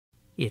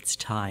It's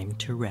time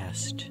to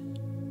rest.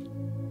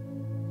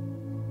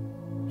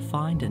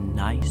 Find a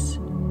nice,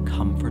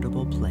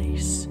 comfortable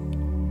place.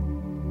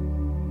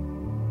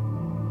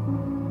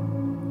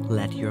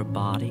 Let your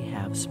body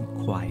have some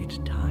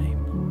quiet time.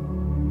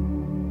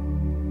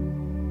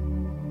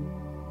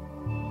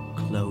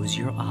 Close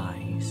your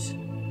eyes.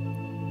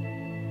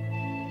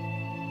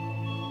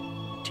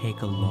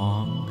 Take a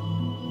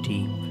long,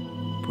 deep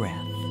breath.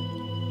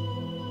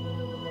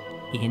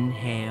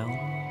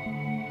 Inhale.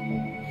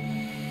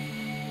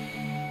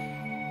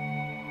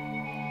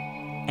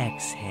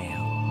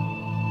 Exhale.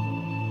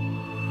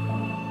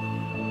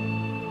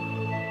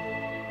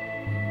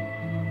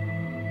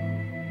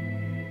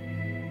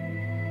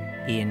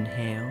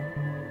 Inhale.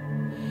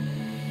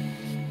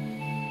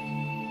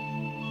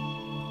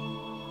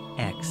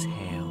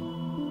 Exhale.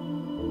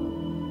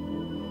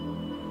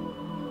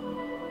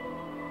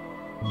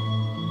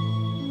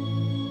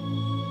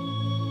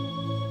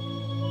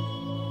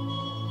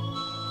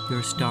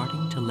 You're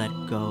starting to let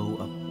go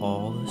of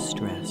all the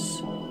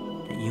stress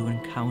that you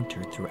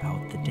encounter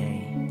throughout the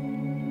day.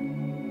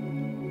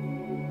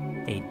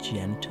 A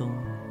gentle,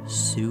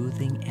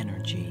 soothing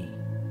energy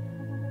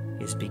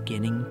is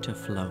beginning to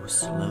flow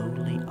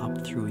slowly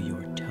up through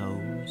your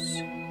toes,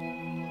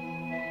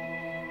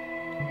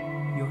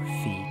 your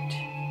feet,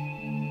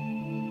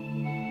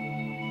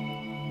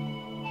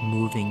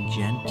 moving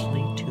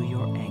gently to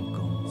your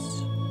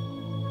ankles,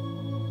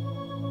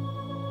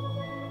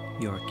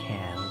 your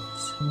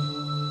calves,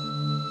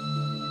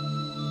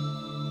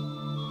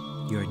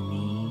 your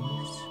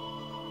knees,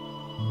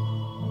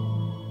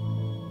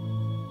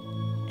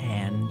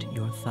 and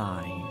your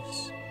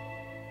thighs.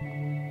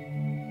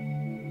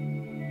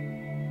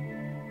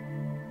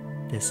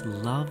 This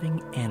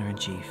loving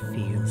energy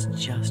feels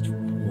just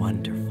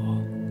wonderful.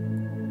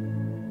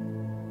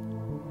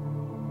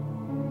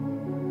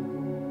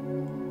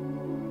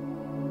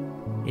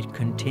 It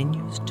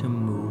continues to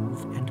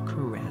move and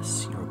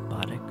caress your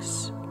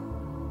buttocks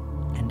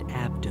and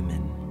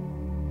abdomen.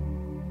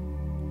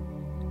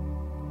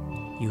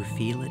 You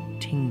feel it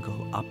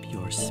tingle up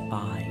your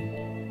spine,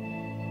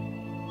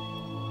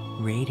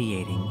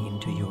 radiating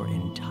into your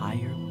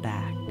entire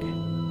back,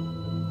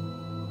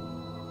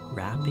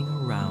 wrapping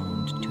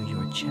around to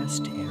your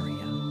chest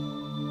area,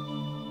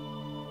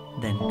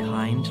 then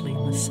kindly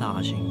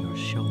massaging your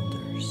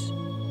shoulders.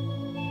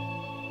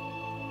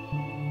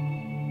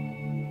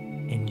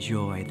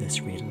 Enjoy this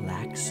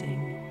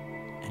relaxing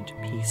and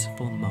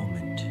peaceful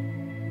moment.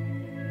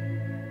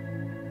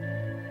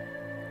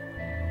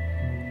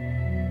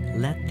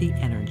 Let the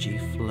energy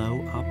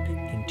flow up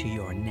into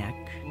your neck,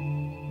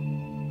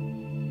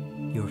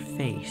 your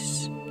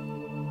face,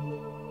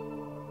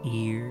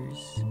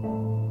 ears,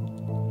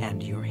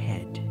 and your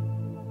head.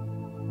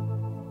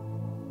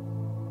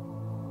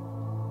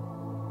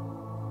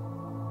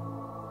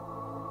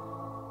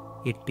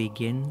 It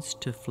begins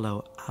to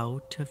flow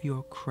out of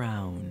your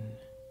crown,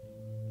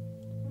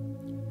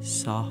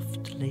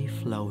 softly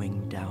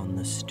flowing down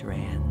the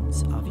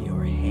strands of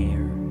your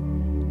hair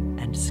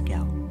and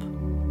scalp.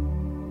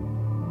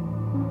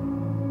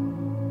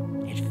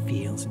 It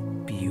feels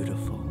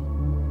beautiful,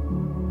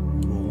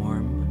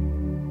 warm,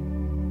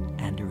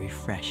 and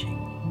refreshing.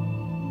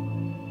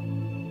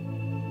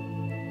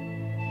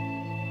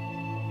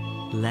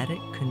 Let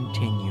it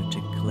continue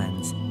to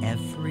cleanse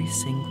every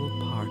single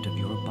part of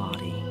your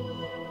body,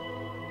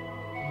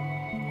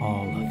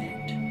 all of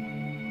it.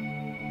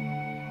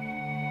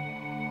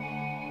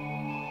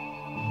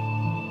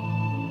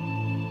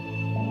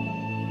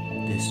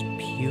 This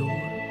pure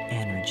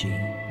energy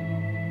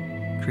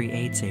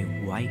creates a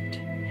white,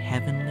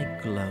 heavenly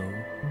glow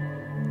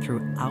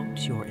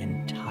throughout your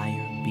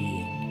entire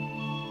being.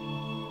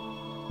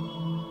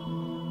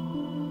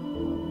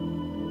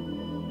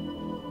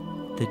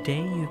 The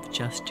day you've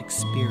just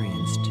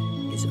experienced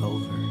is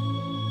over.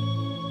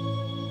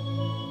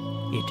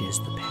 It is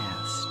the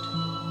past.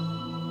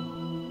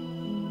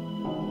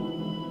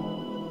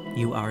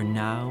 You are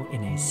now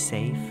in a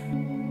safe,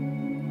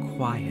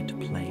 quiet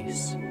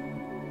place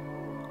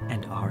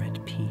and are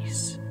at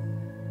peace.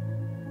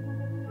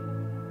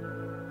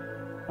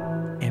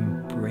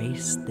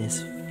 Embrace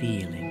this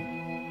feeling.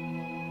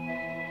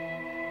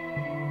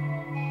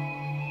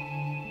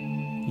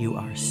 You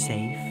are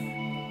safe.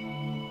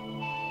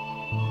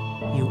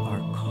 You are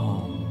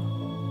calm.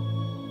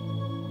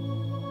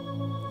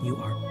 You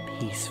are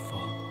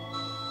peaceful.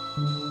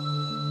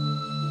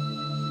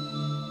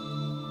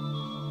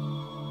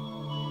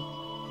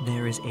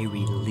 There is a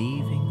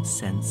relieving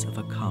sense of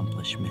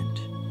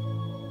accomplishment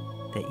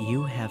that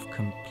you have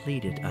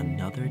completed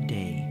another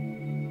day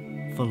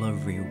full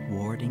of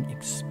rewarding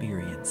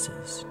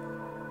experiences.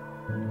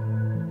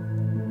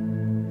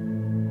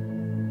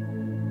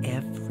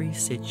 Every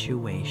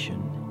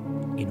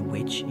situation in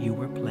which you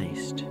were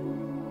placed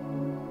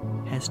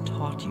has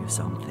taught you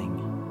something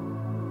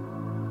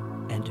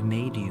and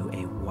made you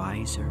a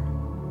wiser,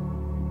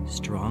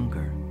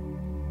 stronger,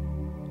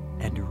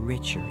 and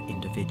richer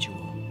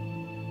individual.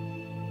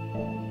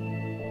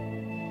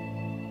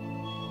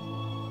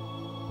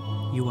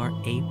 You are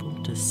able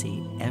to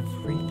see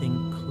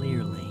everything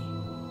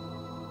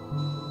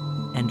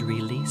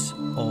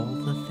dismiss all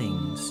the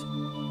things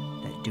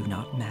that do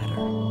not matter.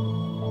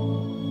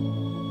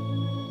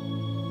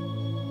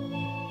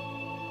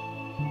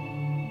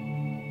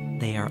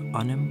 They are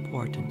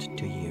unimportant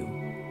to you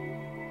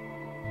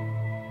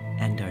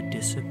and are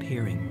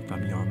disappearing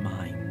from your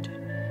mind.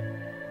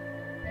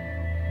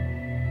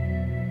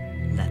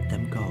 Let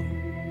them go.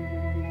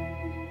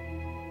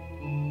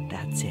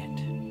 That's it.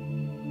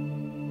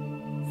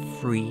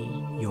 Free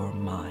your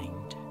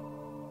mind.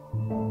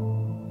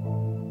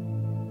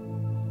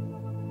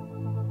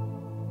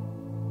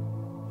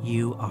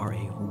 You are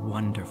a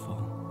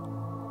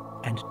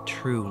wonderful and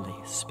truly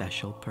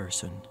special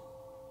person.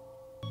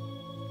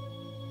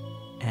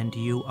 And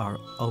you are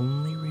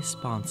only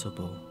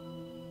responsible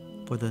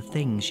for the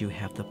things you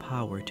have the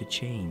power to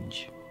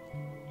change.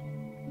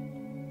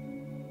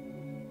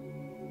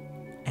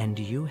 And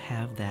you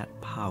have that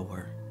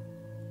power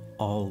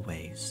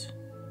always.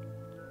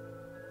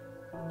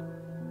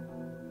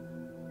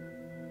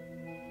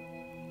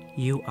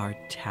 You are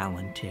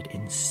talented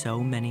in so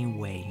many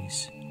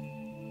ways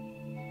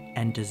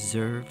and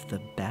deserve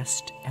the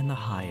best and the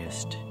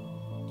highest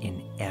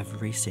in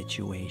every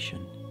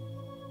situation.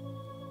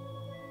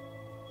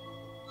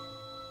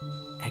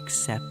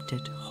 Accept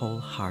it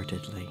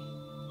wholeheartedly.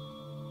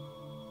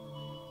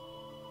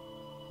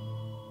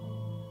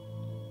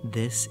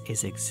 This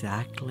is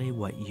exactly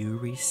what you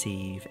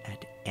receive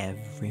at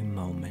every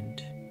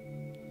moment.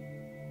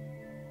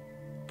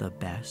 The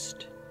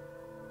best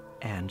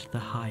and the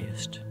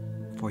highest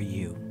for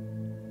you.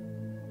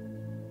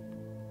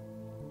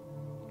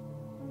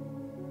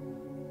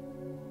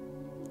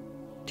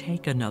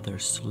 Take another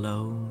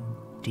slow,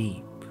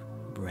 deep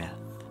breath.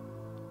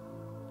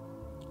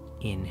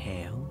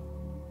 Inhale.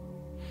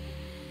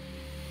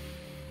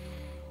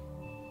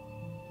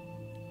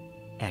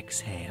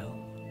 Exhale.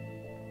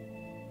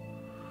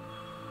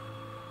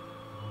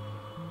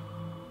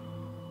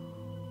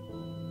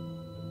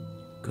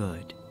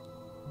 Good.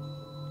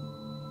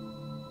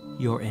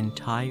 Your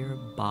entire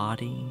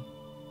body,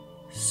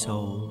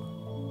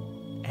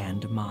 soul,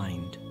 and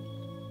mind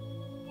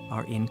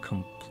are in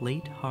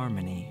complete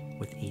harmony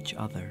with each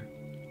other.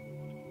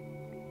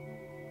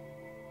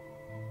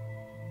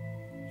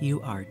 You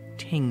are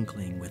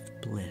tingling with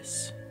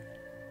bliss.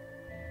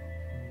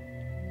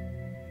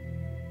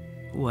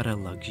 What a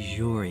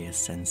luxurious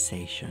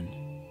sensation.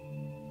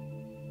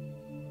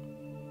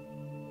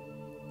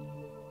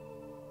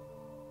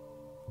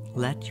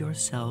 Let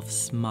yourself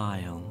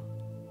smile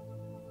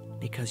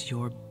because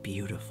you're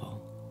beautiful.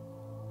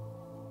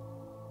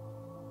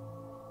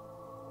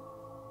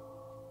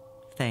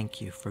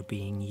 Thank you for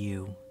being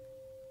you.